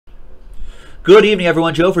Good evening,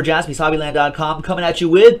 everyone. Joe for JaspysHobbyland.com coming at you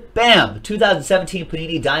with, bam, 2017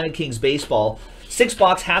 Panini Diamond Kings Baseball.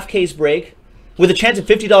 6-box half case break with a chance at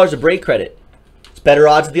 $50 of break credit. It's better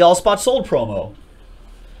odds at the All Spot Sold promo.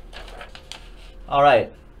 All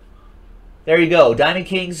right. There you go. Diamond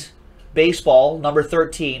Kings Baseball, number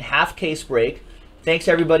 13, half case break. Thanks,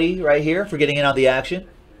 everybody, right here for getting in on the action.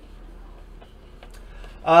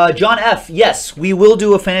 John F. Yes, we will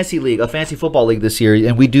do a fantasy league, a fantasy football league this year,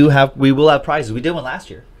 and we will have prizes. We did one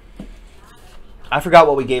last year. I forgot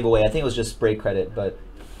what we gave away. I think it was just break credit, but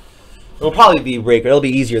it'll probably be break. It'll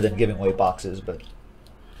be easier than giving away boxes, but.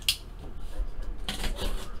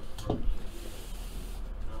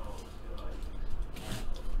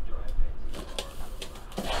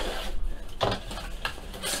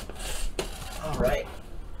 All right.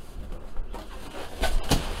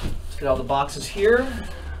 Let's get all the boxes here.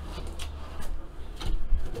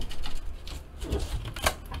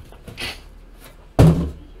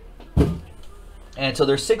 And so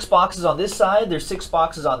there's 6 boxes on this side, there's 6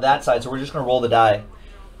 boxes on that side, so we're just going to roll the die.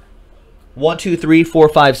 1, 2, 3, 4,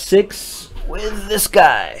 5, 6 with this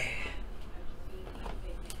guy.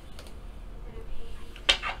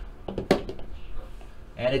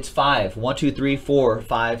 And it's 5. 1, 2, 3, 4,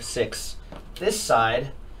 5, 6. This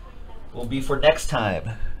side will be for next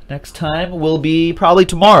time. Next time will be probably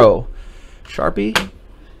tomorrow. Sharpie.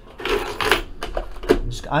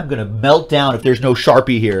 I'm going to melt down if there's no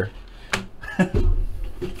Sharpie here.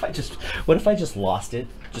 What if I just lost it?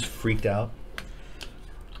 Just freaked out.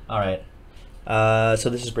 All right. So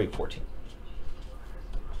this is break 14.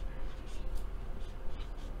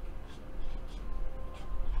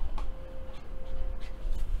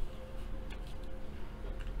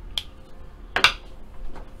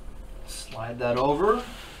 Slide that over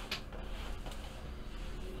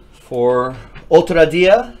for Otra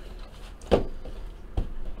Dia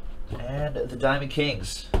and the Diamond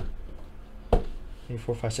Kings. 3,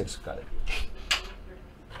 4, 5, 6. Got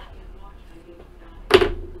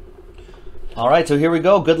it. All right, so here we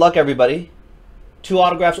go. Good luck, everybody. 2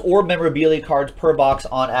 autographs or memorabilia cards per box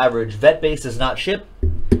on average. Vet base does not ship,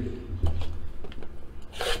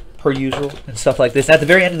 per usual, and stuff like this. At the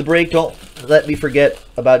very end of the break, don't let me forget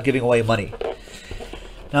about giving away money.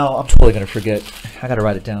 No, I'm totally going to forget. I got to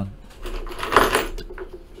write it down.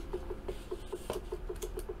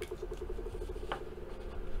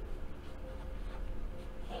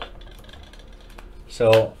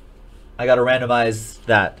 So I got to randomize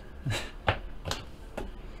that.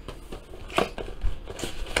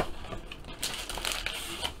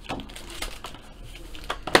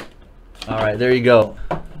 All right, there you go.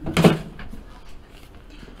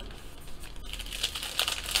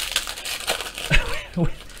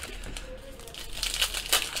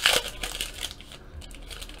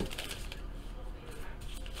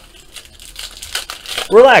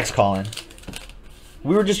 Relax, Colin.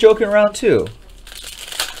 We were just joking around too.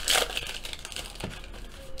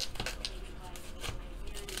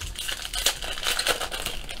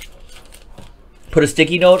 Put a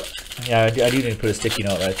sticky note? Yeah, I do need to put a sticky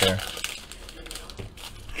note right there.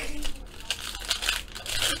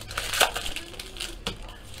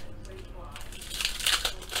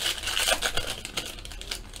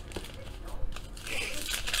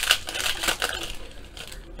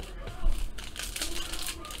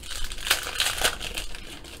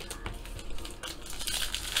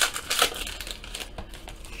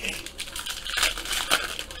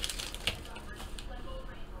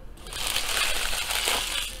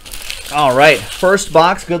 All right, first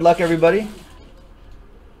box. Good luck, everybody.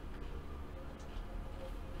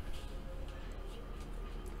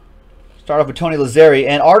 Start off with Tony Lazzeri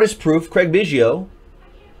and artist proof, Craig Biggio.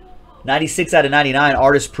 96 out of 99,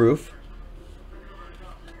 artist proof.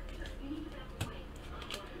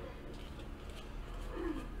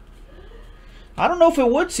 I don't know if it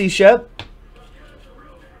would, C-Shep,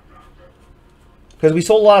 because we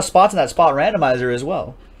sold a lot of spots in that spot randomizer as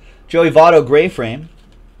well. Joey Votto, gray frame.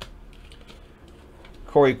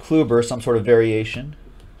 Corey Kluber, some sort of variation.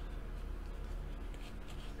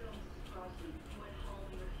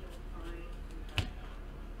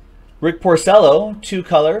 Rick Porcello,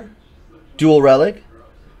 2-color, dual relic.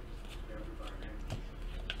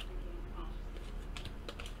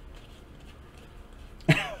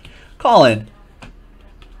 Colin,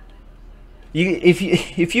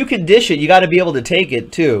 if you can dish it, you got to be able to take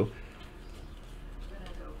it too.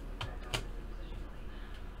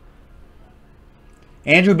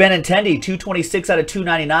 Andrew Benintendi, 226 out of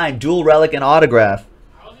 299, dual relic and autograph.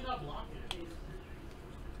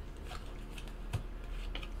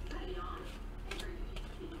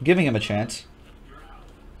 Giving him a chance.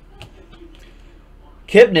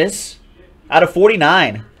 Kipnis Out of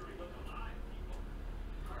 49.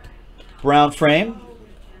 Brown frame.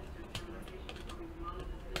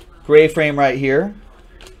 Gray frame right here.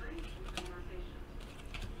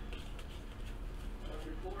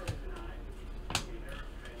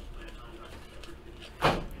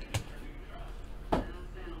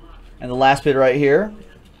 And the last bit right here,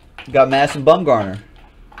 got Madison Bumgarner,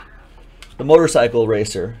 the motorcycle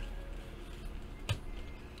racer.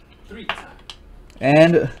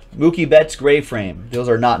 And Mookie Betts gray frame. Those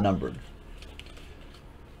are not numbered.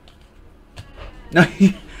 No,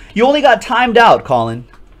 you only got timed out, Colin,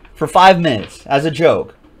 for 5 minutes as a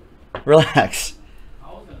joke. Relax.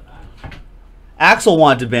 Axel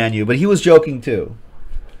wanted to ban you, but he was joking too.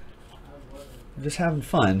 I'm just having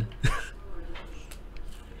fun.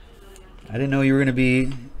 I didn't know you were gonna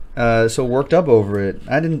be so worked up over it.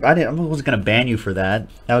 I wasn't gonna ban you for that.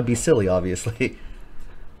 That would be silly, obviously.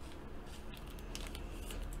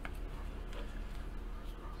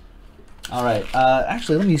 All right.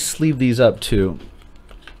 Actually, let me sleeve these up too.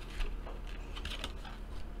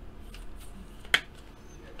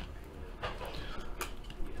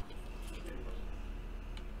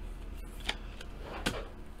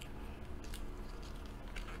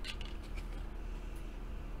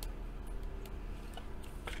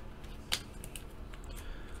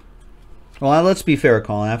 Well, now let's be fair,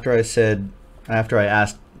 Colin. After I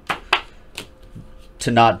asked to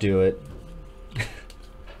not do it,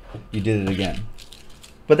 you did it again.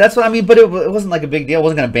 But that's what I mean. But it wasn't like a big deal. I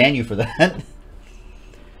wasn't going to ban you for that.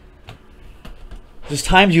 Just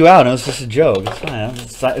timed you out. It was just a joke.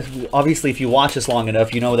 It's fine. Obviously, if you watch us long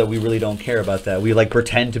enough, you know that we really don't care about that. We like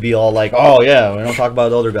pretend to be all like, oh yeah, we don't talk about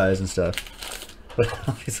the older guys and stuff. But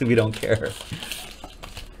obviously, we don't care.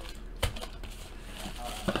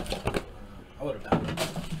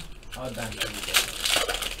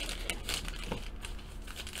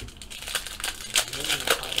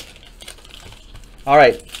 All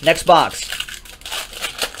right, next box.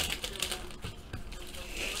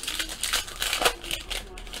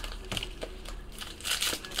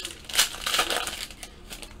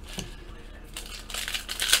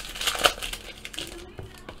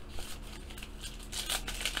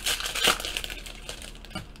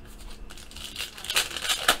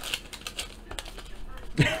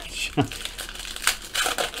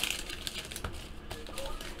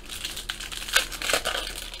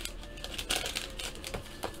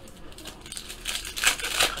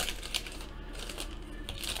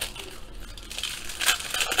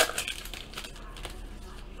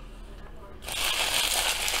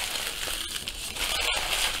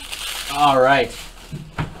 All right.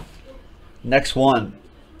 Next one.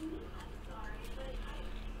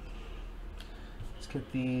 Let's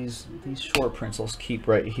get these short prints. Let's keep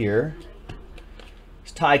right here.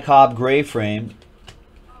 It's Ty Cobb gray frame.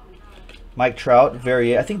 Mike Trout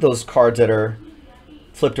I think those cards that are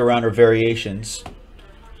flipped around are variations.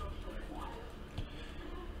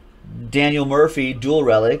 Daniel Murphy dual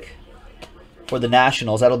relic for the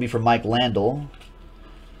Nationals. That'll be for Mike Landell.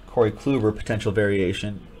 Corey Kluber potential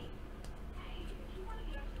variation.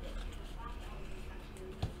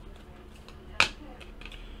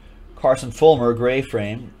 Carson Fulmer, gray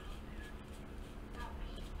frame.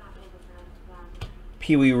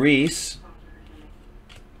 Pee Wee Reese.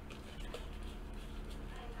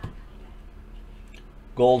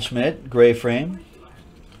 Goldschmidt, gray frame.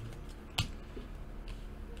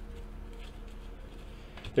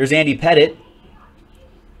 There's Andy Pettitte,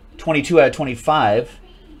 22 out of 25.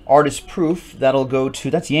 Artist proof, that'll go to,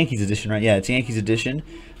 that's Yankees edition, right? Yeah, it's Yankees edition.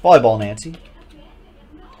 Volleyball Nancy.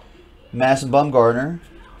 Madison Bumgarner.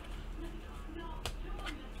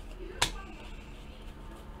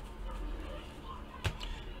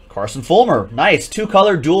 Carson Fulmer, nice.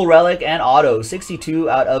 2-color dual relic and auto, 62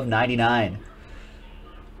 out of 99.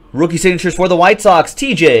 Rookie signatures for the White Sox,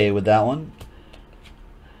 TJ with that one.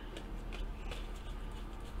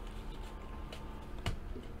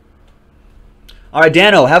 All right,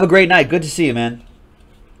 Dano, have a great night. Good to see you, man.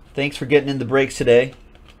 Thanks for getting in the breaks today.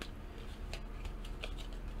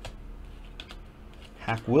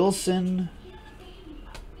 Hack Wilson.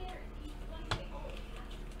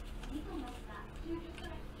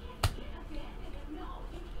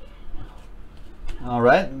 All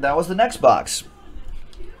right, that was the next box.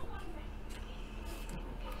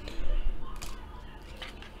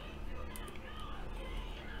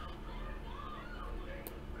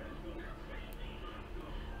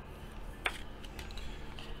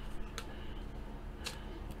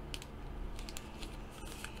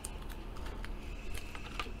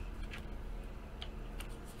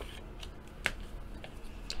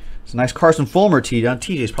 It's a nice Carson Fulmer tee.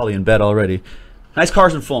 TJ's probably in bed already. Nice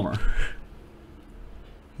Carson Fulmer.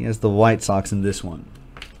 He has the White Sox in this one.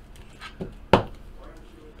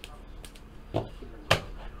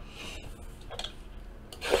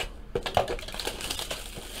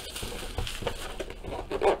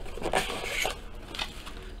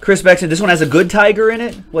 Chris Beckton, this one has a good tiger in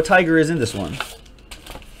it? What tiger is in this one?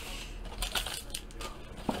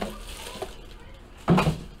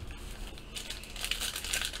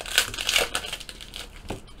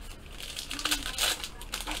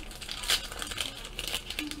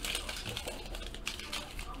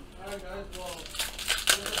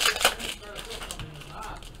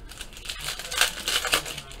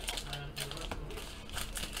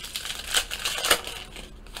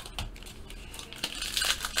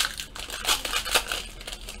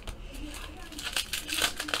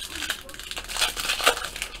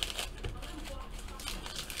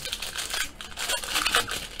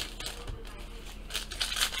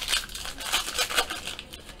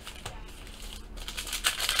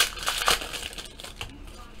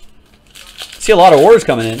 See a lot of orders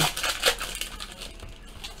coming in.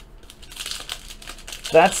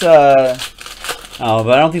 That's oh,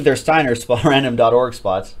 but I don't think they're Steiner spot random.org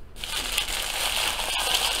spots.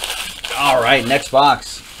 All right, next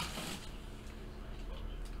box.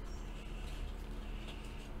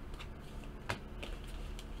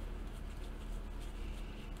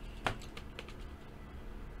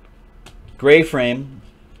 Gray frame.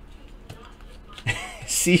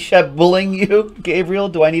 C-Shep bullying you, Gabriel?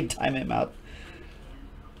 Do I need to time him out?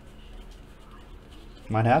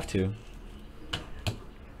 Might have to.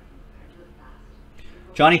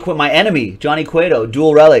 My enemy, Johnny Cueto,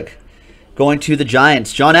 dual relic, going to the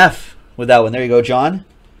Giants. John F. with that one. There you go, John.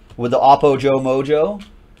 With the Oppo Joe Mojo.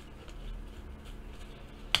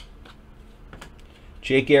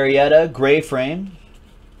 Jake Arrieta, gray frame.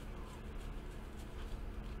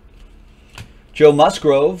 Joe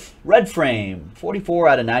Musgrove, red frame, 44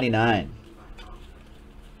 out of 99.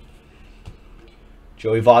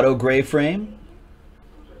 Joey Votto, gray frame.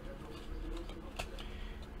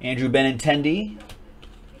 Andrew Benintendi.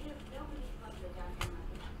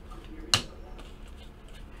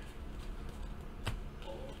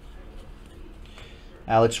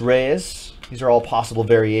 Alex Reyes. These are all possible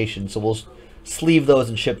variations, so we'll sleeve those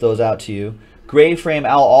and ship those out to you. Gray frame,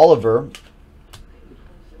 Al Oliver.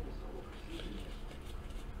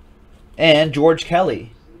 And George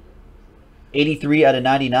Kelly. 83 out of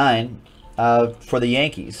 99 for the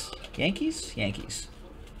Yankees. Yankees.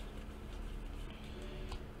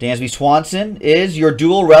 Dansby Swanson is your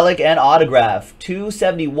dual relic and autograph.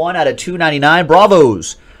 271 out of 299.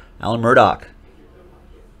 Bravos. Alan Murdoch.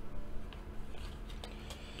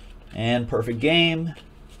 And perfect game.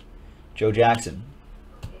 Joe Jackson.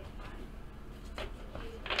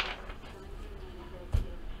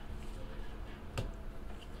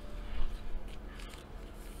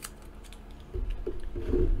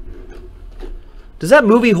 Does that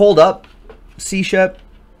movie hold up? C-Shep?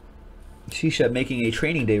 C-Shep making a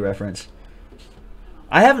Training Day reference.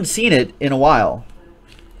 I haven't seen it in a while.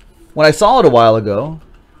 When I saw it a while ago,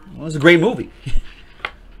 it was a great movie.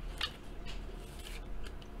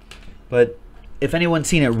 But if anyone's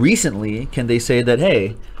seen it recently, can they say that,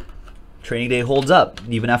 hey, Training Day holds up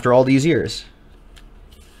even after all these years?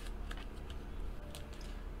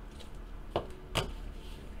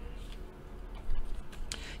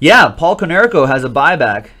 Yeah, Paul Konerko has a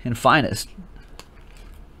buyback in Finest.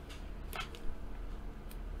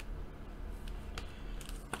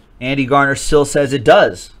 Andy Garner still says it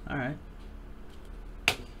does. All right.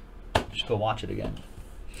 Just go watch it again.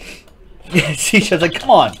 She's like,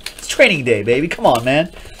 come on. It's Training Day, baby. Come on, man.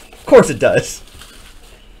 Of course it does.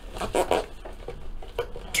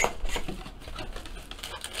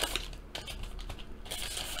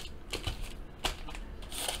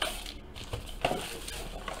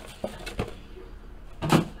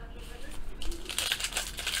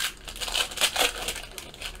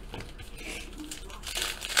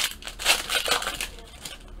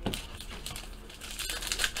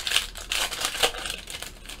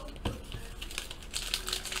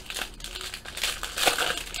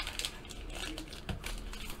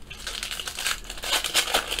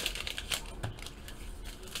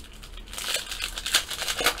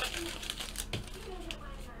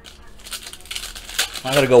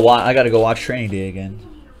 I gotta go watch Training Day again.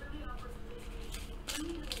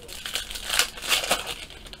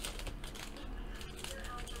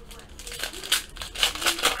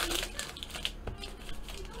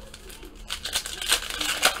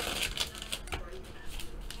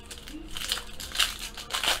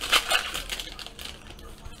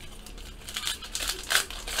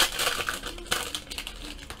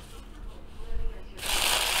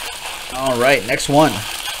 All right, next one.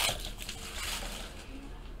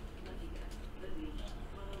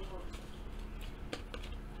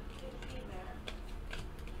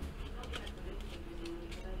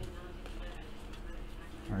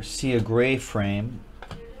 see a gray frame.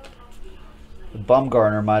 The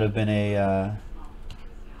Bumgarner might have been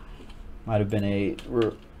a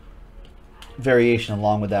variation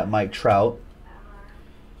along with that Mike Trout.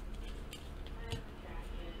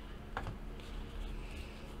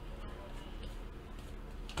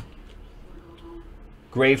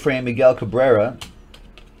 Gray frame Miguel Cabrera.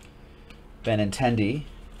 Benintendi.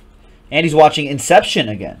 And he's watching Inception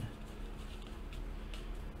again.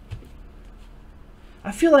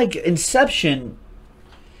 I feel like Inception.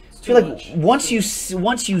 I feel like once you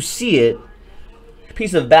see it,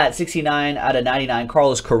 piece of bat 69 out of 99.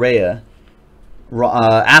 Carlos Correa,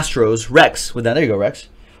 Astros, Rex with that. There you go, Rex.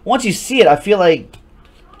 Once you see it, I feel like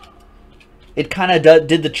it kind of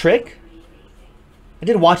did the trick. I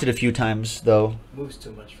did watch it a few times though. Moves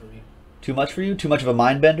too much for me. Too much for you? Too much of a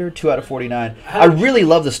mind bender? 2 out of 49. I really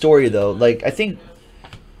love the story though. Like I think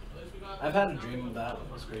I've had a dream of that.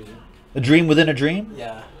 It was crazy. A dream within a dream?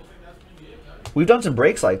 Yeah. We've done some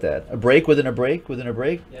breaks like that. A break within a break within a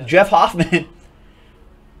break. Yeah. Jeff Hoffman.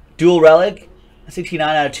 Dual relic. 69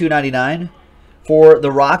 out of 299. For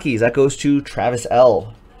the Rockies. That goes to Travis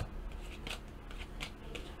L.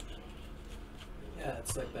 Yeah,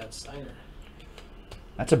 it's like that Steiner.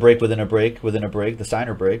 That's a break within a break within a break. The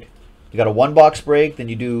Steiner break. You got a 1-box break. Then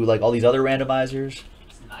you do like all these other randomizers.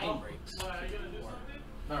 It's 9 breaks.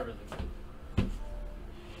 Not really.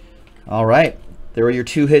 All right. There are your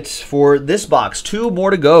 2 hits for this box. 2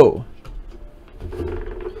 more to go.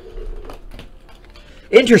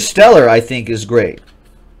 Interstellar, I think, is great.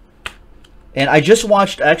 And I just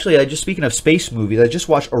watched, actually, speaking of space movies, I just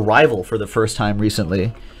watched Arrival for the first time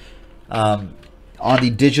recently. On the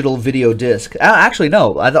digital video disc. Actually,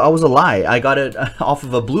 no, I was a lie. I got it off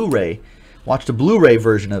of a Blu-ray. Watched a Blu-ray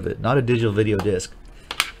version of it, not a digital video disc.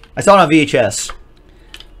 I saw it on VHS.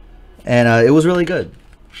 And it was really good.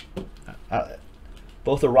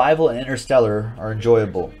 Both Arrival and Interstellar are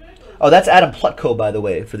enjoyable. Oh, that's Adam Plutko, by the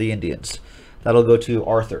way, for the Indians. That'll go to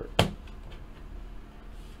Arthur.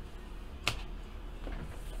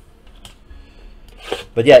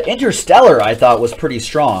 But yeah, Interstellar I thought was pretty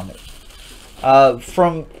strong.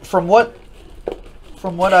 From what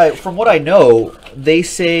I know, they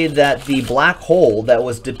say that the black hole that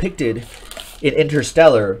was depicted in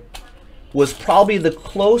Interstellar was probably the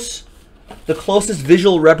closest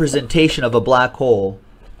visual representation of a black hole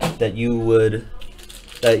that you'll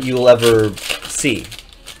ever see.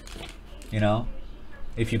 You know,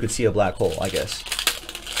 if you could see a black hole, I guess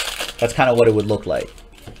that's kind of what it would look like,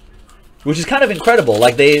 which is kind of incredible.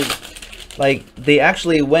 Like they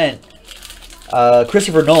actually went.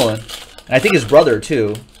 Christopher Nolan, and I think his brother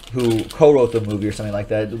too, who co-wrote the movie or something like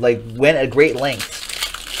that, like went at great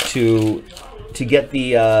lengths to get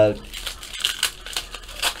the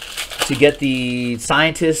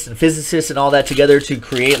scientists and physicists and all that together to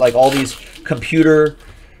create like all these computer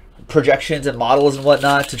projections and models and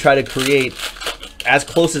whatnot to try to create as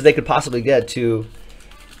close as they could possibly get to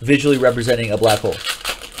visually representing a black hole.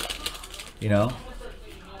 You know?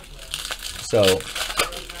 So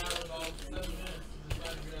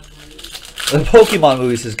the Pokemon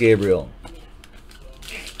movie, says Gabriel.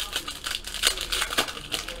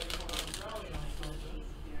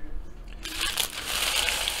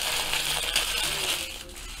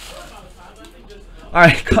 All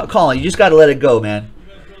right, Colin, you just got to let it go, man.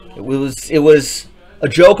 It was a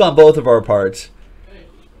joke on both of our parts,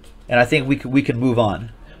 and I think we can move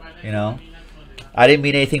on. You know, I didn't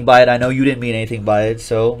mean anything by it. I know you didn't mean anything by it.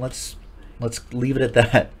 So let's leave it at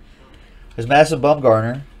that. There's Madison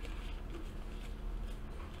Bumgarner.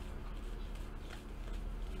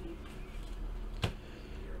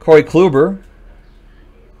 Corey Kluber.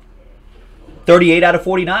 38 out of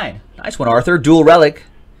 49. Nice one, Arthur. Dual relic.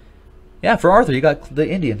 Yeah, for Arthur, you got the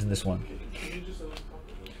Indians in this one.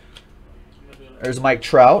 There's Mike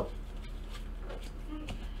Trout.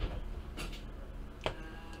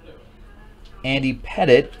 Andy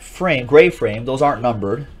Pettit, frame, gray frame. Those aren't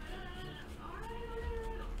numbered.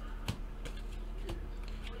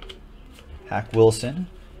 Hack Wilson.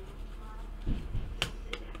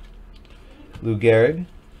 Lou Gehrig.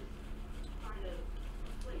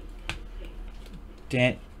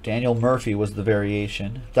 Daniel Murphy was the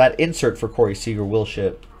variation. That insert for Corey Seager will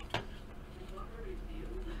ship.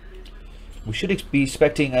 We should be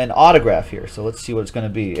expecting an autograph here, so let's see what it's going to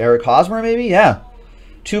be. Eric Hosmer, maybe? Yeah.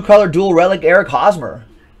 2-color dual relic Eric Hosmer.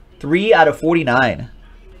 3 out of 49.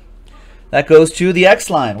 That goes to the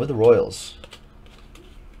X-Line with the Royals.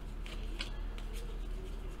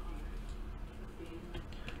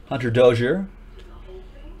 Hunter Dozier.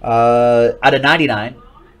 Out of 99.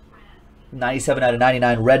 97 out of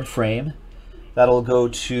 99 red frame. That'll go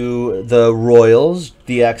to the Royals,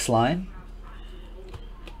 DX line.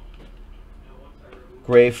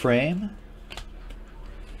 Gray frame.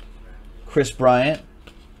 Chris Bryant.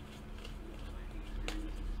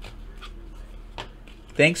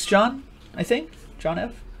 Thanks, John, I think. John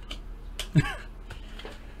F.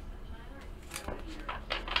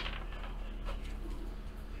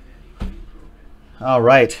 All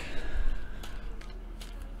right.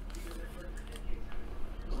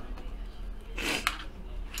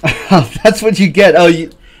 That's what you get. Oh,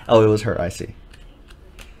 it was her. I see.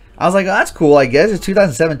 I was like, oh, that's cool, I guess. It's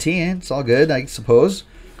 2017. It's all good, I suppose.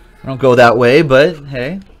 I don't go that way, but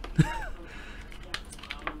hey.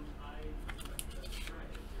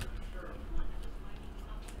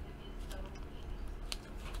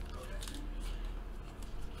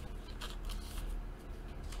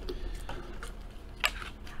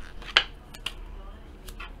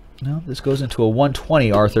 No, this goes into a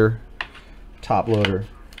 120, Arthur. Top loader.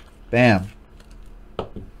 Bam.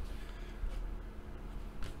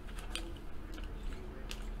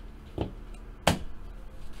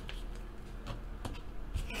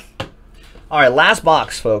 All right, last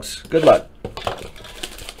box, folks. Good luck.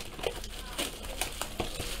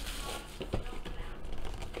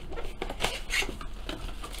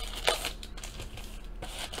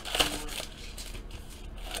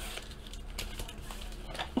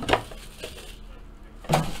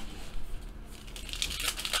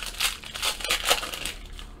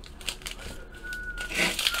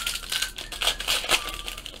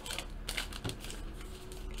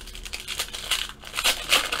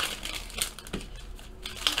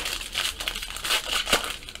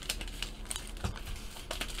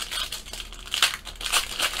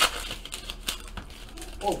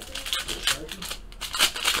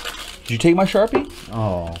 Did you take my Sharpie?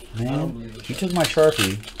 Oh, man. You took my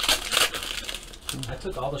Sharpie. I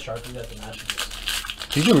took all the Sharpies at the Nationals.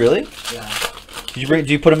 Did you really? Yeah. Did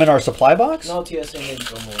you put them in our supply box? No, TSA made me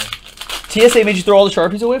throw more. TSA made you throw all the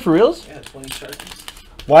Sharpies away for reals? Yeah, 20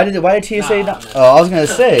 Sharpies. Why did TSA not? No. Oh, I was gonna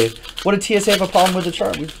say, what did TSA have a problem with the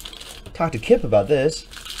chart? We talked to Kip about this.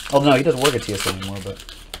 Oh no, he doesn't work at TSA anymore, but.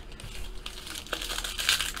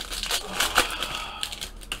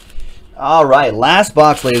 All right, last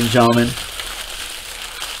box, ladies and gentlemen.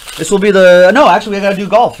 This will be the... No, actually, we got to do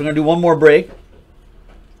golf. We're going to do one more break.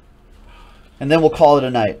 And then we'll call it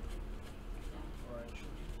a night.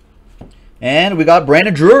 And we got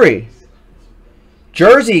Brandon Drury.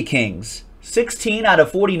 Jersey Kings. 16 out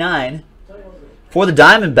of 49 for the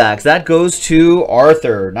Diamondbacks. That goes to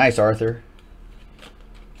Arthur. Nice, Arthur.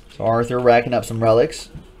 So Arthur racking up some relics.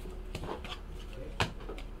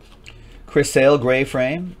 Chris Sale, gray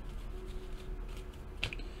frame.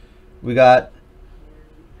 We got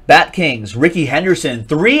Bat Kings, Ricky Henderson,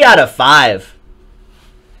 3 out of 5.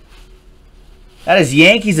 That is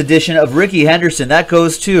Yankees edition of Ricky Henderson. That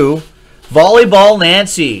goes to Volleyball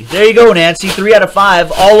Nancy. There you go, Nancy. 3 out of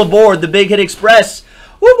 5. All aboard the Big Hit Express.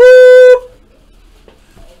 Woo-hoo!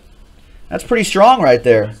 That's pretty strong right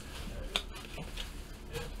there.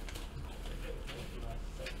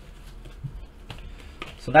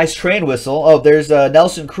 So nice train whistle. Oh, there's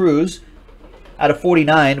Nelson Cruz. Out of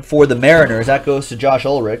 49 for the Mariners. That goes to Josh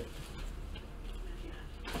Ulrich.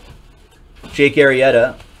 Jake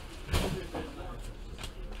Arrieta.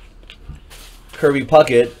 Kirby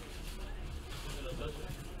Puckett.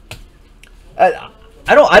 I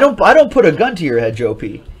don't put a gun to your head, Joe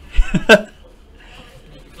P.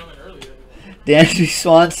 Dansby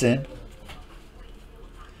Swanson.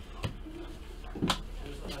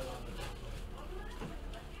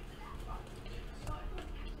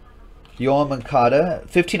 Yoan Moncada,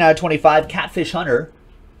 15 out of 25, Catfish Hunter.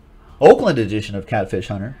 Oakland edition of Catfish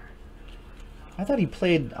Hunter. I thought he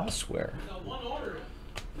played elsewhere.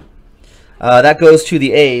 That goes to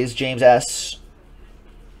the A's, James S.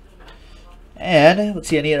 And, let's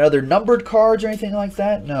see, any other numbered cards or anything like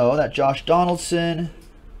that? No, that Josh Donaldson.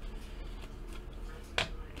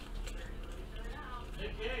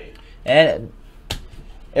 And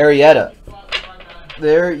Arrieta.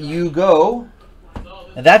 There you go.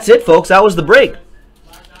 And that's it, folks. That was the break.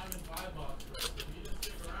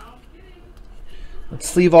 Let's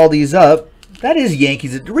sleeve all these up. That is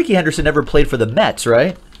Yankees. Ricky Henderson never played for the Mets,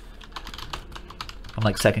 right? I'm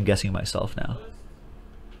like second guessing myself now.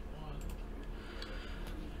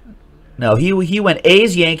 No, he went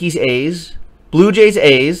A's, Yankees, A's, Blue Jays,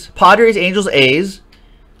 A's, Padres, Angels, A's,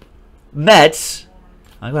 Mets.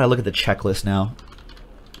 I'm going to look at the checklist now.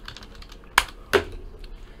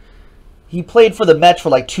 He played for the Mets for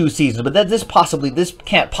like 2 seasons, but this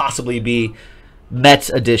can't possibly be Mets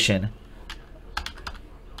edition.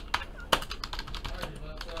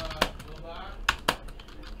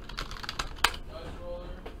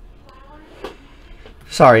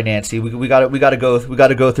 Sorry, Nancy. We got to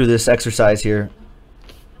go through this exercise here.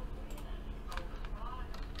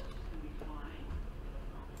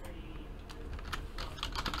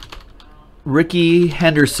 Ricky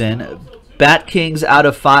Henderson, Bat Kings out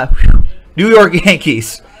of 5. Whew. New York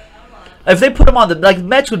Yankees. If they put him on the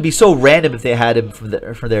Mets would be so random if they had him from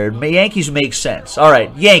there. Yankees make sense. All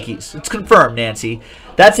right, Yankees. It's confirmed, Nancy.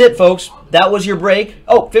 That's it, folks. That was your break.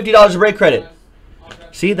 Oh, $50 of break credit.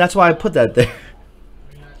 See, that's why I put that there.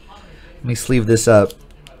 Let me sleeve this up.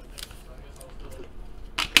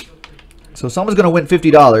 So someone's going to win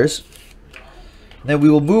 $50. Then we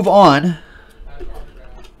will move on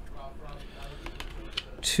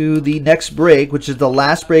to the next break, which is the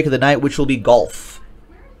last break of the night, which will be golf.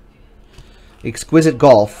 Exquisite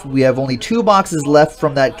Golf. We have only 2 boxes left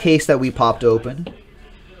from that case that we popped open.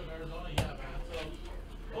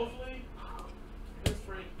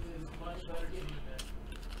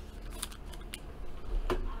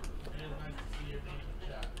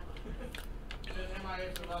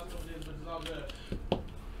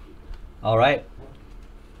 All right.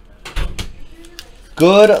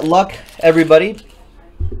 Good luck, everybody.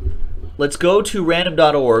 Let's go to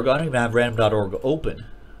random.org. I don't even have random.org open.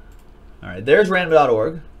 All right, there's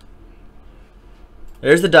random.org.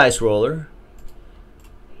 There's the dice roller.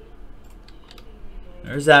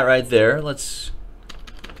 There's that right there. Let's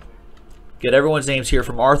get everyone's names here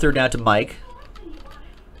from Arthur down to Mike.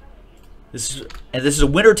 This is a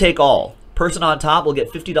winner take all. Person on top will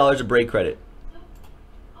get $50 of break credit.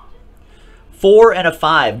 4 and a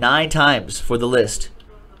 5, 9 times for the list.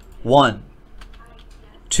 1,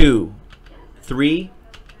 2, 3,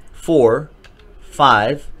 4,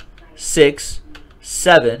 5, 6,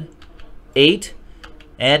 7, 8,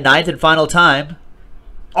 and 9th and final time,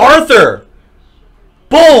 Arthur!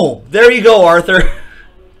 Boom! There you go, Arthur.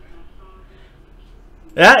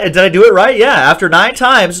 Yeah, did I do it right? Yeah, after 9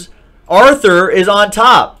 times, Arthur is on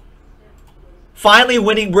top. Finally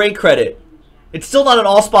winning break credit. It's still not an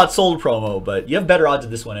all spot sold promo, but you have better odds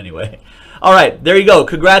of this one anyway. All right, there you go.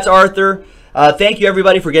 Congrats, Arthur. Thank you,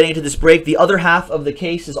 everybody, for getting into this break. The other half of the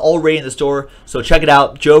case is already in the store, so check it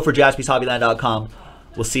out. Joe for JaspysHobbyland.com.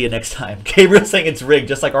 We'll see you next time. Gabriel's saying it's rigged,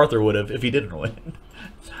 just like Arthur would have if he didn't win.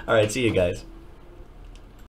 All right, see you guys.